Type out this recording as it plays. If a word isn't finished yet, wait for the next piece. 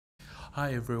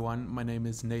Hi everyone, my name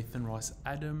is Nathan Ross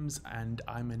Adams and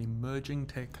I'm an emerging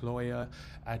tech lawyer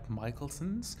at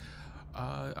Michalsons.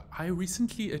 I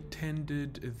recently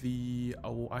attended the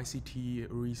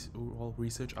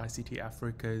Research ICT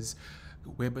Africa's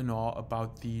webinar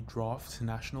about the draft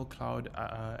National Cloud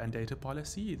and Data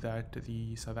Policy that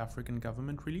the South African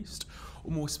government released,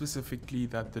 or more specifically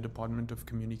that the Department of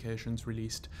Communications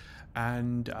released.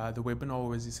 And the webinar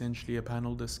was essentially a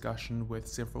panel discussion with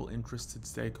several interested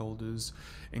stakeholders,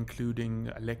 including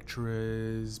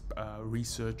lecturers,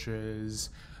 researchers.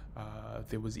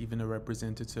 There was even a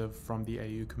representative from the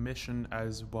AU Commission,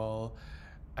 as well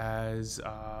as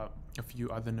a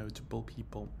few other notable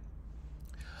people.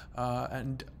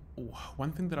 And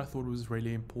one thing that I thought was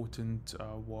really important,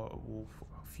 a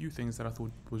few things that I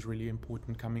thought was really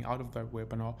important coming out of that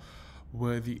webinar,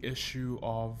 were the issue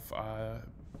of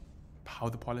how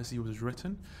the policy was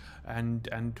written, and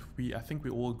I think we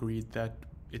all agreed that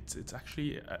it's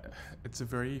actually it's a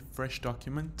very fresh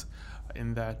document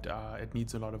in that it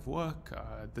needs a lot of work.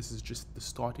 This is just the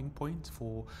starting point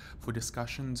for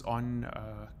discussions on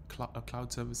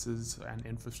cloud services and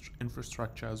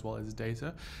infrastructure, as well as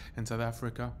data in South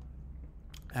Africa.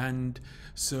 And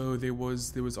so there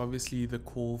was obviously the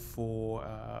call for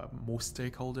more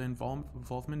stakeholder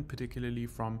involvement, particularly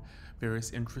from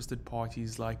various interested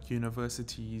parties like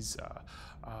universities,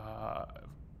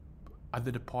 other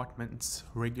departments,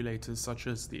 regulators such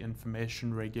as the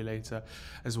information regulator,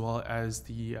 as well as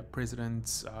the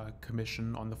President's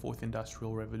Commission on the Fourth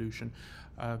Industrial Revolution,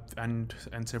 and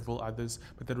several others.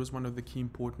 But that was one of the key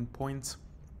important points.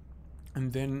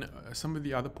 And then some of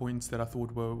the other points that I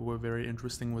thought were very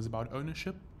interesting was about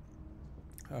ownership,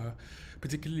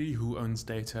 particularly who owns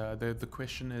data. The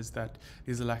question is that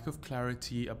there's a lack of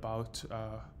clarity about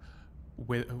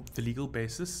the legal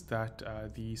basis that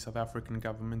the South African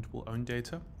government will own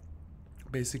data.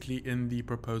 Basically, in the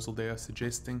proposal, they are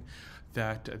suggesting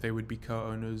that they would be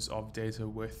co-owners of data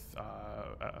with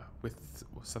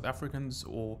South Africans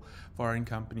or foreign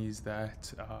companies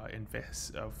that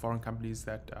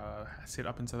set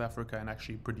up in South Africa and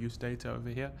actually produce data over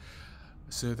here.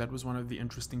 So that was one of the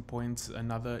interesting points.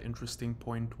 Another interesting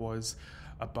point was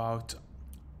about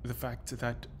the fact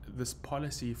that this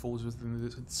policy falls within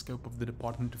the scope of the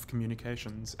Department of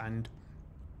Communications, and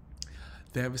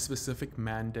they have a specific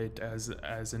mandate as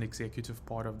an executive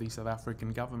part of the South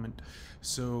African government.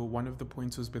 So one of the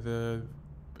points was whether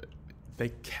they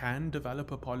can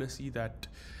develop a policy that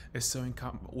is so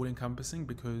all-encompassing,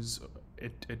 because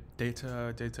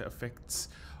data affects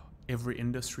every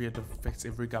industry, it affects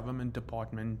every government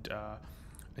department,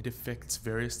 it affects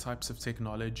various types of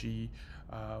technology,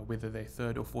 whether they're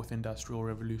third or fourth industrial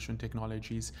revolution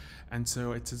technologies. And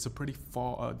so it's a pretty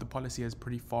the policy has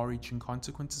pretty far-reaching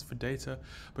consequences for data,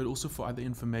 but also for other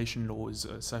information laws,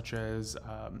 such as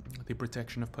the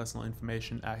Protection of Personal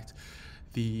Information Act,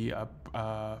 the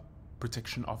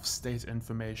Protection of State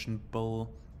Information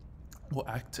Bill, or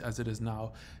Act as it is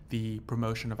now, the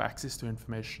Promotion of Access to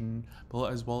Information Bill,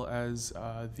 as well as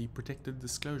the Protected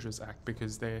Disclosures Act,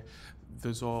 because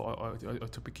those are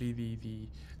typically the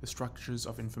structures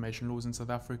of information laws in South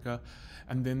Africa.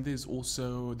 And then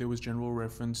there was general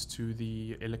reference to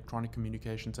the Electronic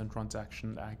Communications and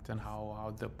Transaction Act and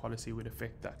how the policy would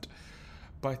affect that.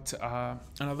 But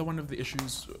another one of the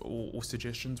issues or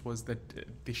suggestions was that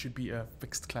there should be a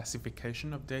fixed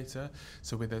classification of data,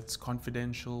 so whether it's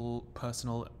confidential,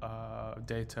 personal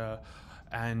data,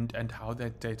 and how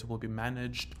that data will be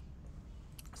managed.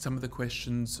 Some of the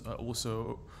questions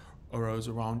also arose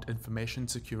around information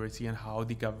security and how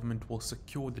the government will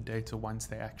secure the data once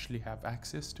they actually have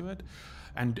access to it,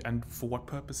 and for what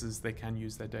purposes they can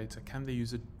use their data. Can they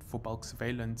use it for bulk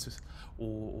surveillance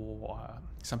or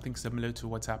something similar to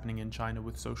what's happening in China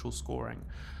with social scoring?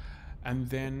 And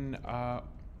then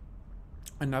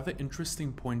another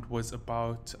interesting point was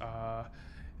about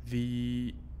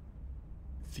the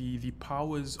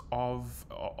powers of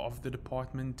the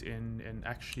department in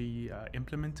actually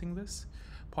implementing this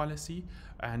policy,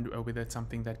 and whether it's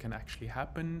something that can actually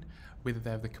happen, whether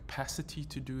they have the capacity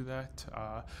to do that,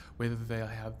 whether they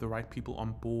have the right people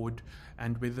on board,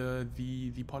 and whether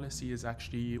the policy is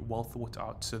actually well thought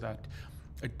out so that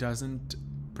it doesn't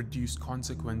produce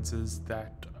consequences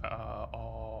that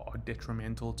are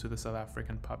detrimental to the South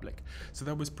African public. So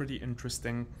that was pretty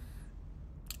interesting.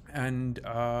 And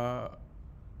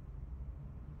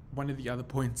one of the other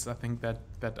points I think that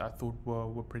I thought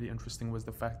were pretty interesting was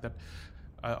the fact that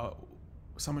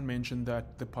someone mentioned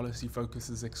that the policy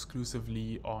focuses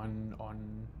exclusively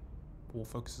on or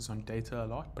focuses on data a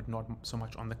lot, but not so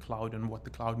much on the cloud and what the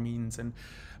cloud means and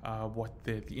what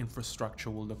the infrastructure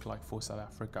will look like for South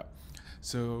Africa.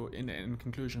 So in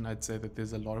conclusion, I'd say that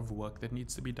there's a lot of work that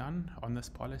needs to be done on this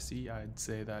policy. I'd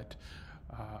say that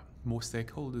more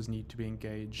stakeholders need to be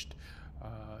engaged.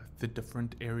 The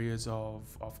different areas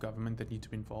of government that need to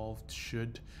be involved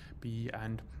should be,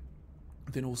 and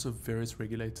then also various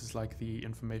regulators like the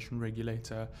information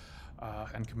regulator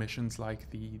and commissions like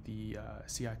the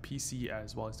CIPC,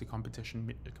 as well as the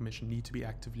Competition Commission, need to be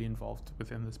actively involved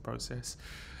within this process,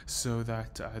 so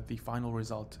that the final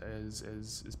result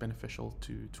is beneficial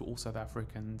to all South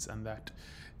Africans, and that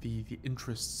the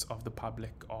interests of the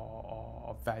public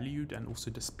are valued and also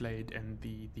displayed in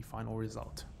the final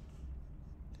result.